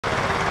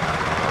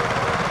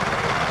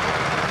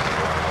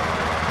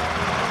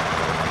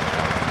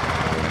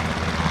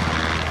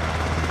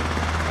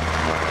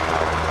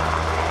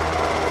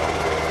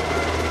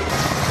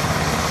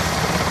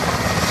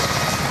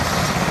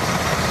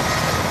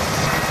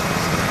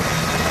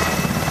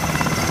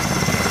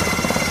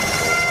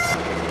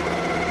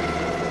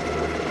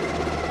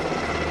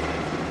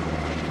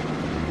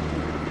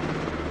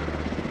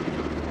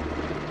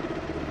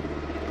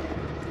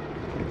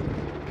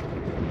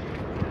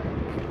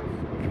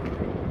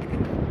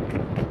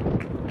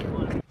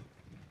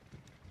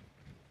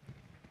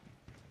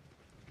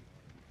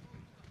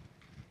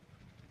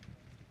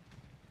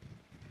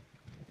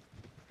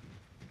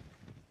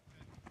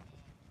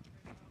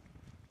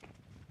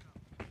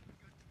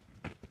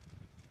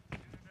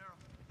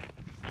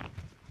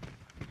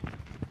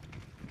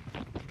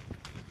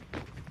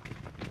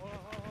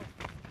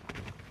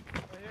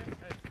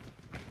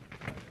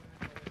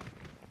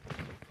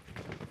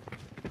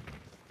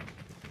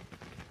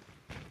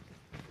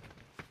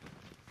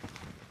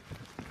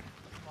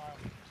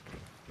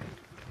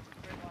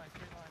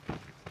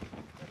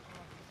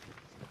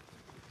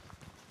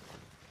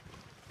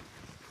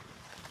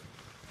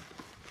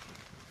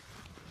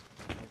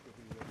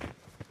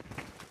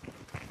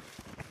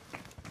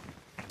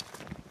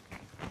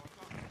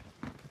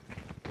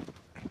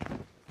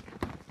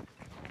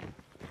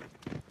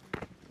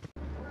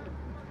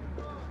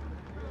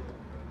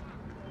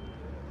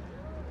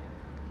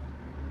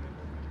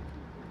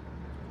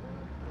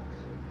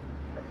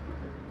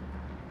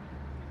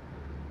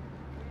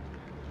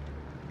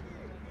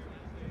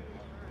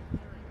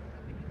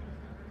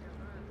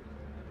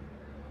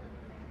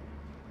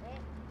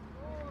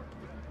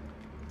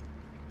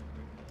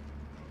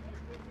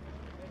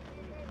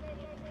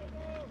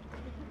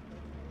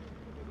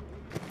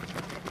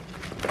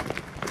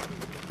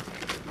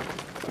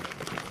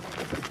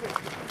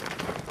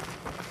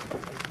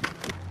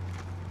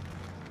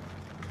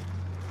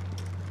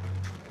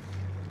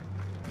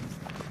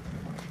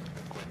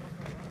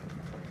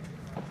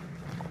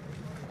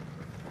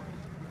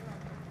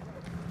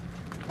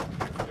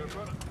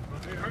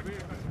Go!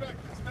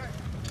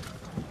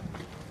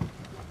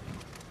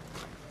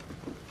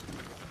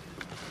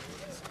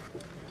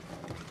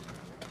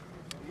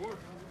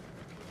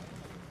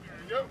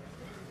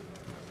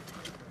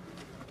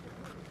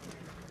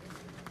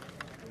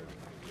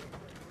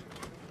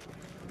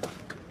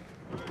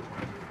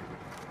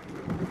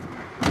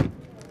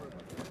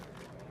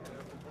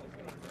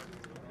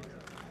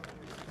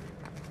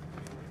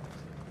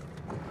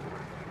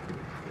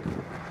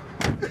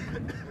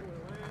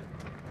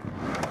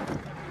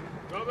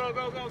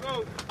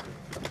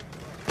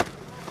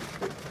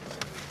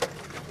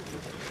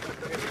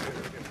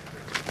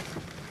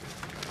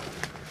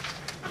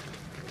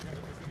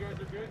 You guys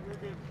are good? We're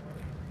good.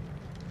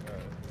 All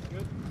right.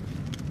 Good?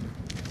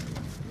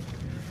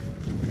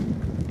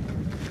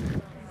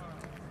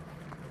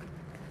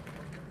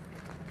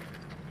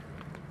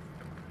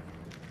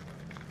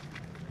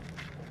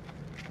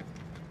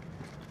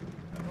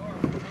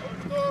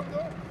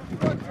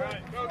 All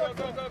right,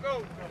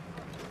 go!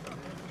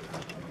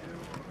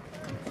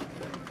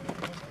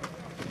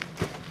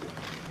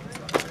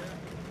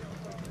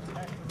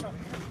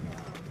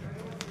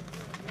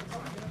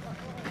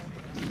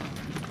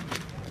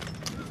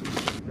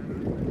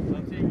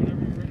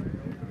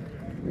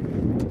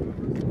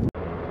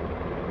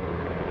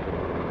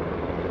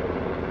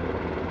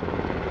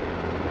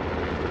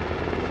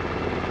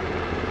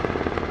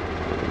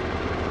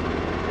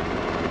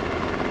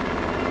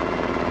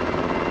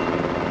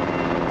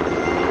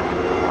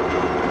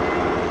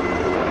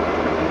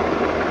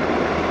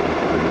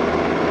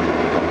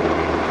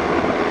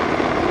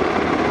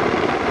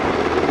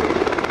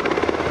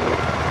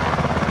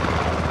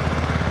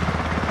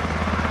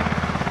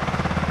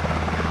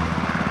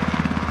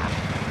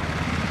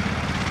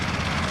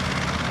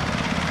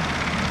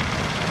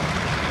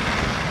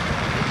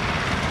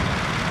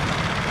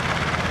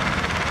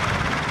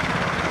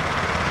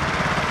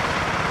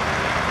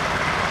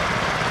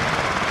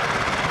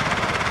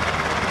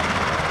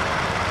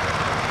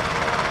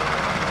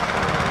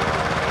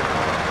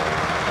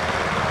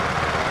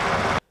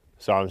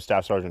 So I'm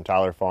Staff Sgt.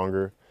 Tyler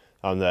Fonger.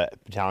 I'm the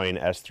Battalion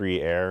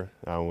S3 Air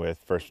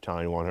with 1st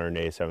Battalion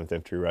 187th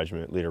Infantry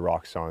Regiment, leader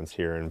Rakkasans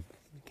here in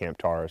Camp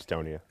Taara,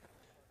 Estonia.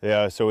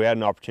 Yeah, so we had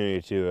an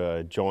opportunity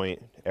to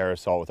joint air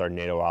assault with our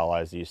NATO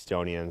allies, the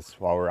Estonians,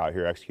 while we're out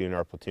here executing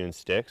our platoon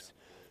sticks.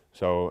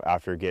 So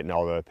after getting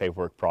all the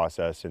paperwork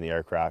processed in the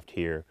aircraft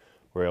here,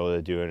 we're able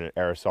to do an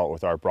air assault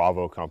with our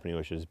Bravo company,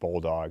 which is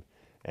Bulldog,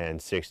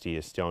 and 60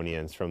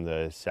 Estonians from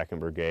the 2nd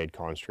Brigade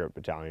Conscript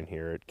Battalion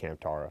here at Camp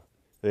Taara.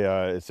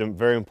 It's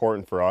very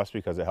important for us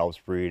because it helps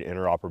breed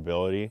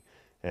interoperability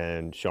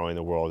and showing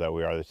the world that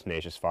we are the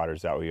tenacious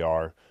fighters that we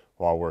are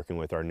while working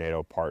with our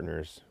NATO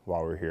partners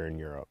while we're here in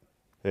Europe.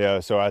 Yeah,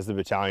 so as the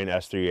Battalion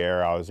S3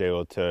 Air, I was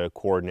able to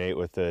coordinate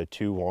with the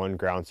 2-1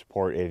 Ground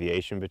Support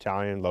Aviation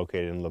Battalion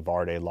located in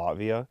Levarde,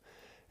 Latvia,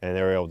 and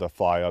they were able to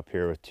fly up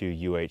here with 2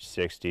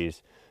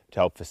 UH-60s to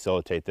help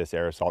facilitate this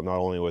air assault, not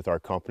only with our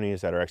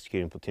companies that are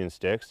executing platoon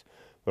sticks,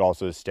 but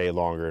also to stay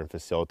longer and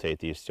facilitate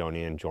the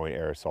Estonian joint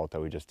air assault that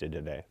we just did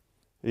today.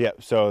 Yeah,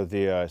 so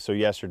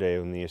yesterday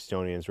when the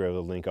Estonians were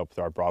able to link up with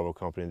our Bravo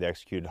company, they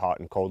executed hot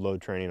and cold load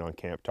training on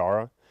Camp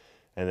Taara,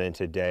 and then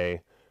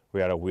today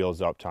we had a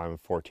wheels up time of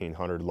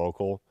 1400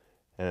 local,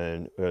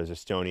 and it was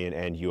Estonian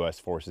and US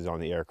forces on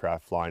the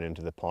aircraft flying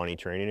into the Pahni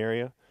Training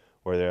Area,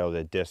 where they're able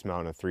to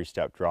dismount a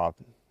 3-step drop,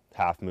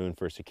 half moon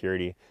for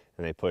security,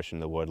 and they push in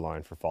the wood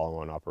line for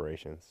follow-on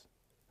operations.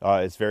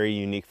 It's very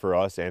unique for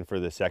us and for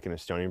the 2nd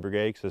Estonian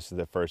Brigade, because this is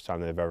the first time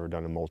they've ever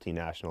done a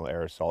multinational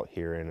air assault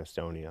here in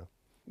Estonia.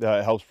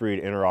 It helps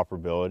breed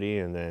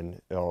interoperability, and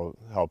then it'll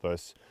help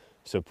us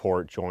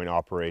support joint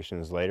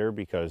operations later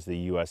because the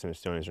US and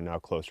Estonians are now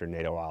closer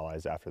NATO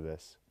allies after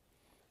this.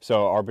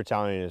 So our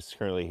battalion is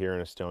currently here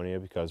in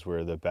Estonia because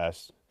we're the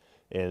best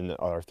in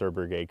our 3rd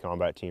Brigade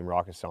Combat Team,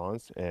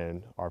 Rakkasans,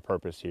 and our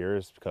purpose here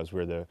is because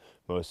we're the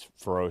most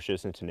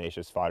ferocious and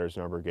tenacious fighters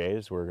in our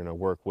brigades. We're going to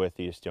work with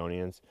the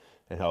Estonians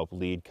and help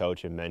lead,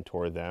 coach, and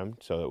mentor them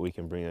so that we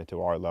can bring them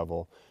to our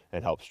level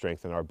and help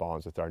strengthen our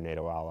bonds with our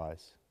NATO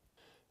allies.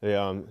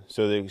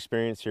 So the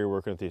experience here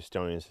working with the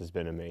Estonians has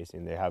been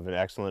amazing. They have an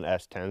excellent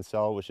S10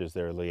 cell, which is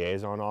their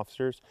liaison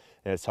officers,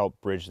 and it's helped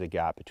bridge the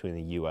gap between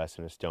the US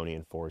and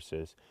Estonian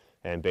forces.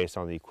 And based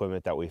on the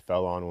equipment that we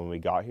fell on when we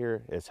got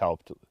here, it's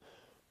helped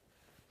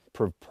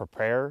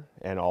prepare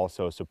and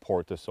also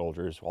support the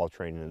soldiers while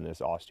training in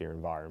this austere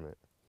environment.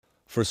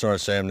 First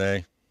Sergeant Sam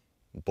Ney,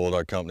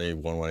 Bulldog Company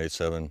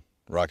 1187,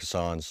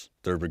 Rakkasans,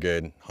 3rd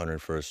Brigade,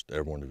 101st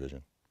Airborne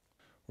Division.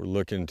 We're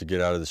looking to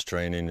get out of this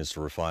training is to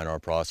refine our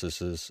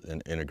processes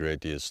and integrate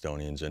the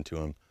Estonians into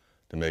them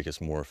to make us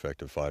more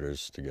effective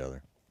fighters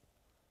together.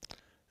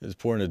 It's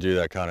important to do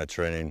that kind of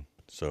training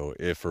so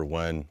if or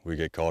when we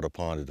get called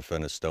upon to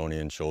defend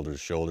Estonian shoulder to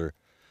shoulder,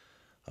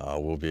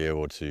 we'll be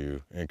able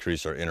to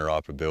increase our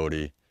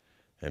interoperability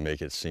and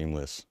make it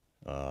seamless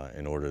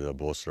in order to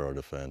bolster our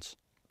defense.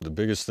 The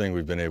biggest thing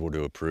we've been able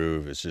to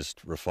improve is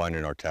just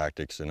refining our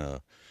tactics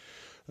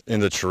in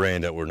the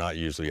terrain that we're not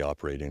usually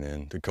operating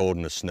in. The cold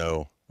and the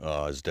snow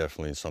is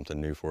definitely something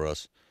new for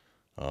us.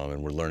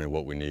 and we're learning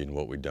what we need and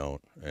what we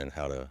don't, and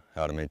how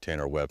to maintain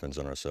our weapons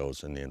and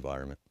ourselves in the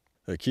environment.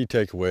 The key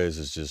takeaways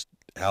is just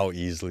how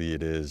easily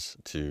it is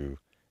to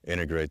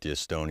integrate the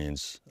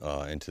Estonians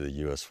into the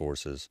U.S.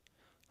 forces.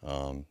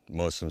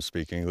 Most of them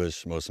speak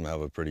English, most of them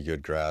have a pretty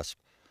good grasp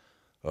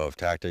of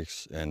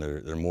tactics, and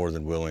they're more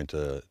than willing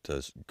to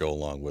go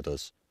along with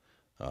us.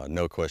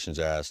 No questions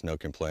asked, no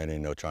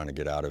complaining, no trying to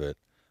get out of it.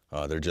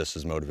 They're just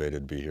as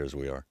motivated to be here as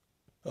we are.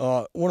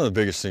 One of the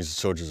biggest things the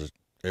soldiers are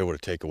able to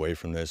take away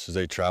from this is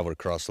they traveled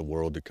across the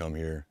world to come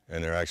here,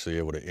 and they're actually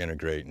able to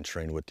integrate and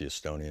train with the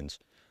Estonians.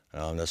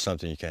 That's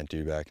something you can't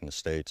do back in the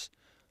States.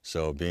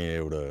 So being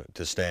able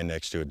to stand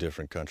next to a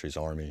different country's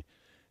army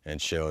and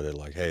show that,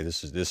 like, hey,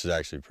 this is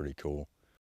actually pretty cool.